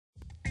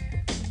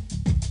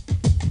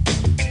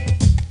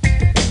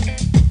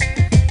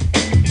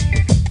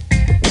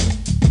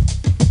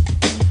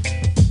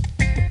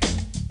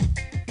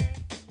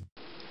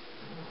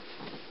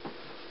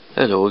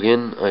Hello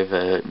again. I've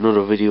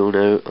another video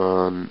now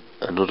on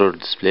another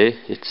display.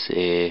 It's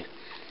a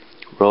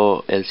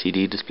raw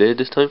LCD display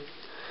this time.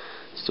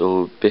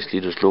 So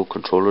basically there's no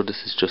controller,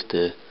 this is just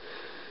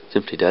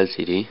simply the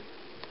LCD,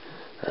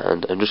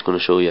 and I'm just going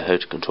to show you how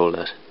to control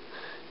that.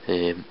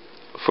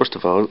 First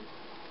of all,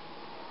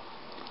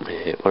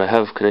 what I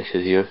have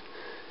connected here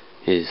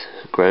is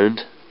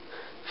ground,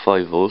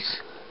 5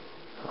 volts,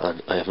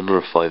 and I have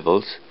another 5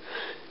 volts.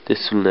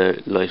 This will now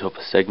light up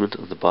a segment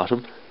on the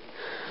bottom.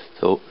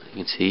 So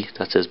you can see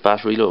that says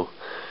battery low,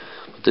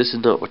 but this is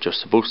not what you're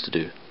supposed to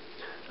do,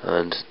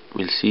 and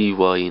we'll see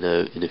why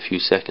now in a few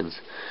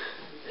seconds.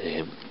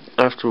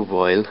 After a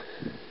while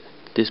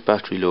this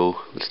battery low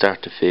will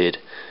start to fade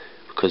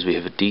because we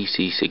have a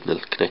DC signal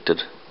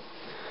connected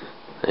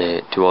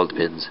to all the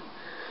pins,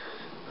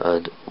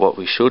 and what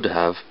we should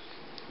have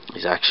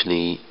is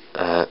actually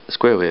a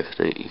square wave.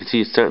 Now you can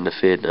see it's starting to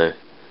fade now,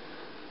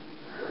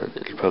 and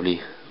it'll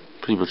probably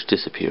pretty much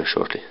disappear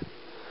shortly.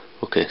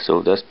 Okay,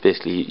 so that's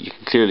basically, you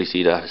can clearly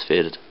see that has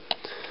faded.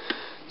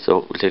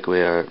 So we'll take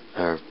away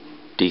our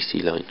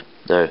DC line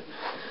now,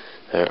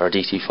 our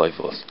DC 5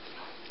 volts.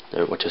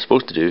 Now what you're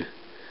supposed to do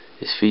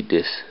is feed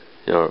this,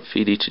 or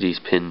feed each of these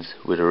pins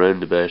with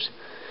around about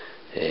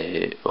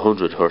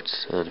 100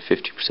 Hertz and a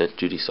 50%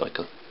 duty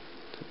cycle.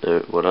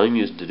 Now what I'm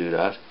using to do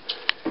that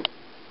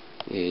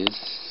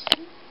is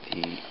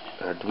the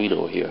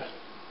Arduino here,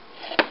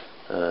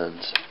 and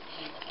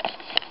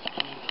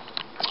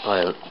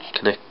I'll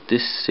connect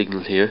this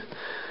signal here.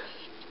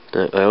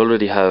 Now I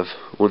already have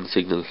one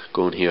signal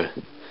going here.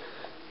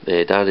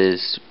 That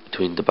is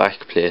between the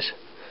back plate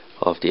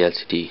of the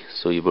LCD.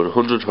 So you put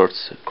 100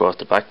 Hertz across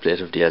the back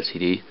plate of the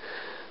LCD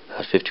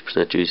at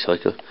 50% duty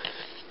cycle,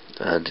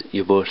 and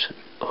you put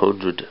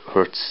 100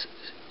 Hertz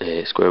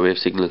square wave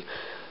signal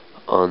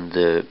on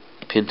the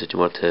pin that you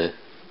want the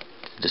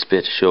display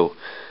to show.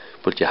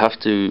 But you have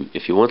to,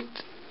 if you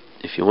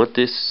want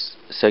this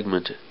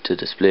segment to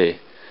display,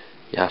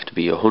 you have to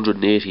be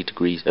 180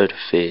 degrees out of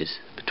phase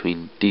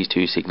between these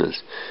two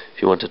signals.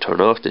 If you want to turn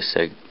off this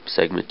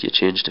segment, you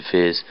change the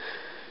phase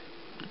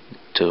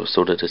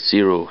so that it's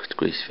 0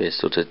 degrees phase,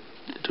 so to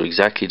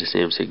exactly the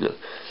same signal.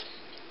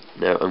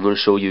 Now I'm going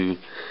to show you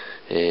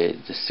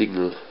the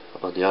signal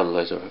on the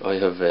analyzer. I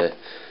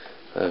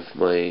have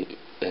my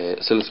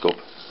oscilloscope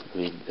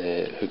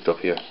hooked up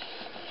here,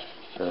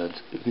 and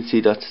you can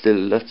see that's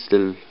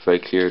still very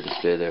clear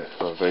display there,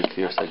 or very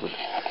clear segment.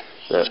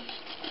 Now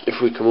if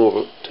we come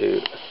over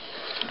to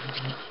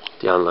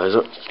the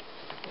analyzer,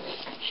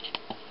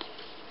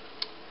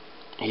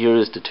 here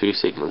is the two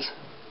signals,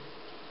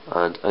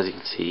 and as you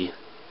can see,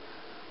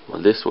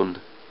 well, this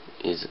one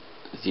is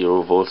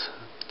 0 volts,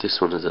 this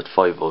one is at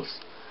 5 volts,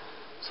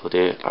 so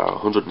they are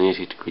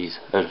 180 degrees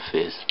out of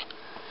phase.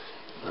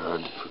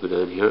 And if we go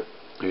down here,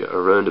 we are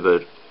around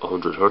about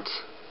 100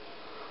 Hertz.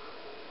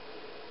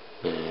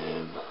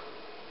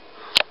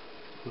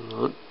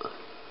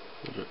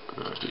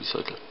 Duty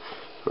cycle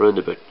around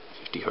about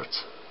 50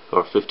 Hertz,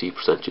 or 50%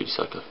 duty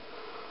cycle.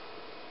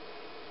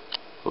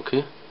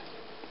 Okay,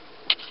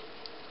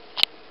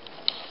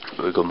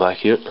 we go back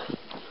here,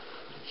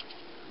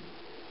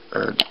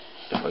 and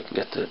if I can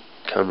get the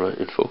camera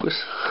in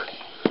focus,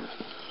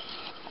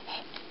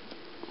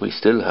 we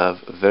still have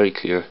a very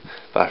clear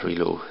battery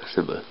low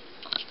symbol.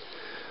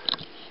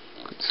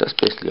 So that's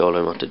basically all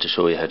I wanted to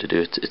show you how to do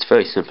it. It's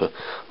very simple.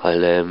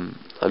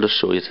 I'll just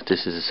show you that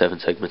this is a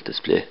 7-segment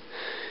display.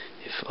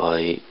 If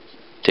I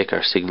take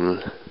our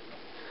signal,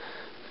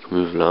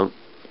 move along,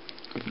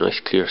 nice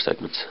clear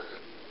segments.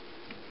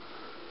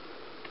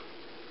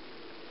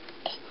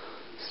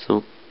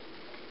 So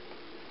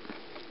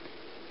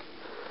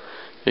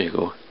there you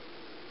go.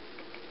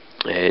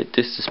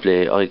 This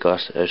display I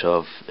got out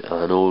of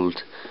an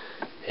old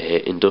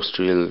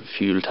industrial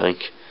fuel tank.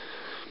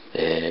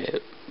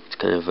 It's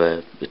kind of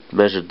it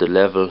measured the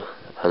level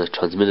and it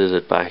transmitted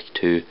it back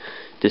to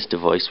this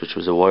device, which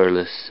was a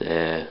wireless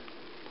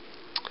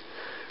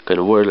kind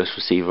of wireless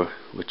receiver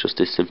with just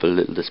this simple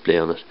little display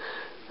on it,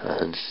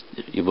 and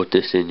you put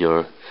this in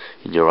your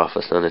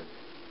office, and it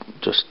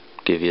just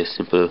gave you a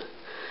simple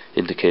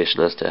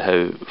indication as to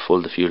how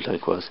full the fuel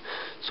tank was.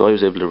 So I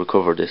was able to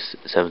recover this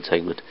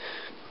 7-segment.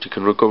 But you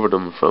can recover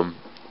them from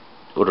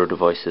other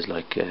devices,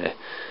 like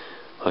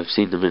I've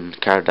seen them in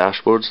car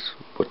dashboards,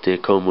 but they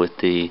come with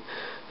the,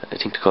 I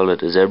think they call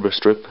it a zebra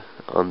strip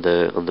on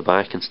the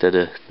back instead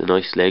of the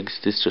nice legs.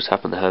 This just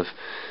happened to have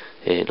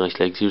nice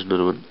legs. Here's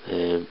another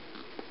one.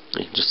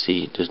 You can just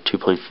see there's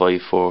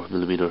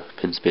 2.54mm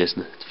pin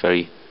spacing. It's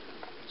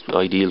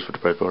ideal for the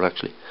breadboard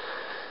actually.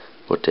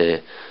 But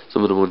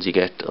some of the ones you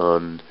get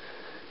on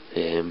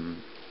in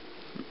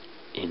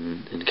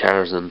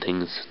cars and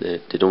things,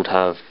 they don't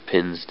have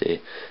pins. They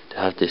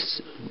have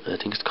this, I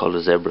think it's called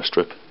a zebra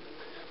strip.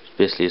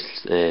 Basically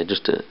it's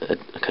just a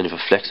kind of a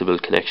flexible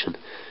connection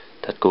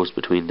that goes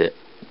between the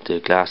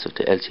glass of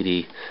the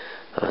LCD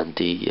and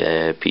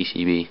the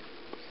PCB,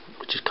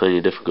 which is kind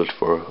of difficult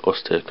for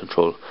us to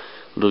control.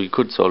 Although you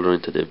could solder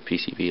into the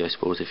PCB, I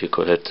suppose, if you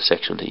cut out the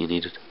section that you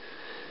needed.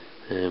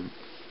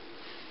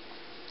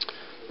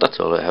 that's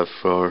all I have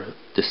for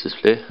this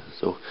display.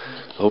 So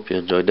I hope you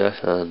enjoyed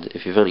that, and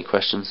if you have any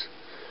questions,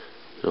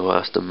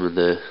 ask them in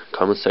the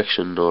comment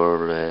section,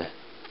 or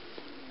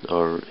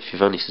if you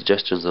have any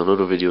suggestions on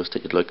other videos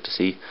that you'd like to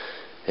see,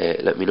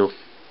 let me know.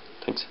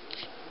 Thanks.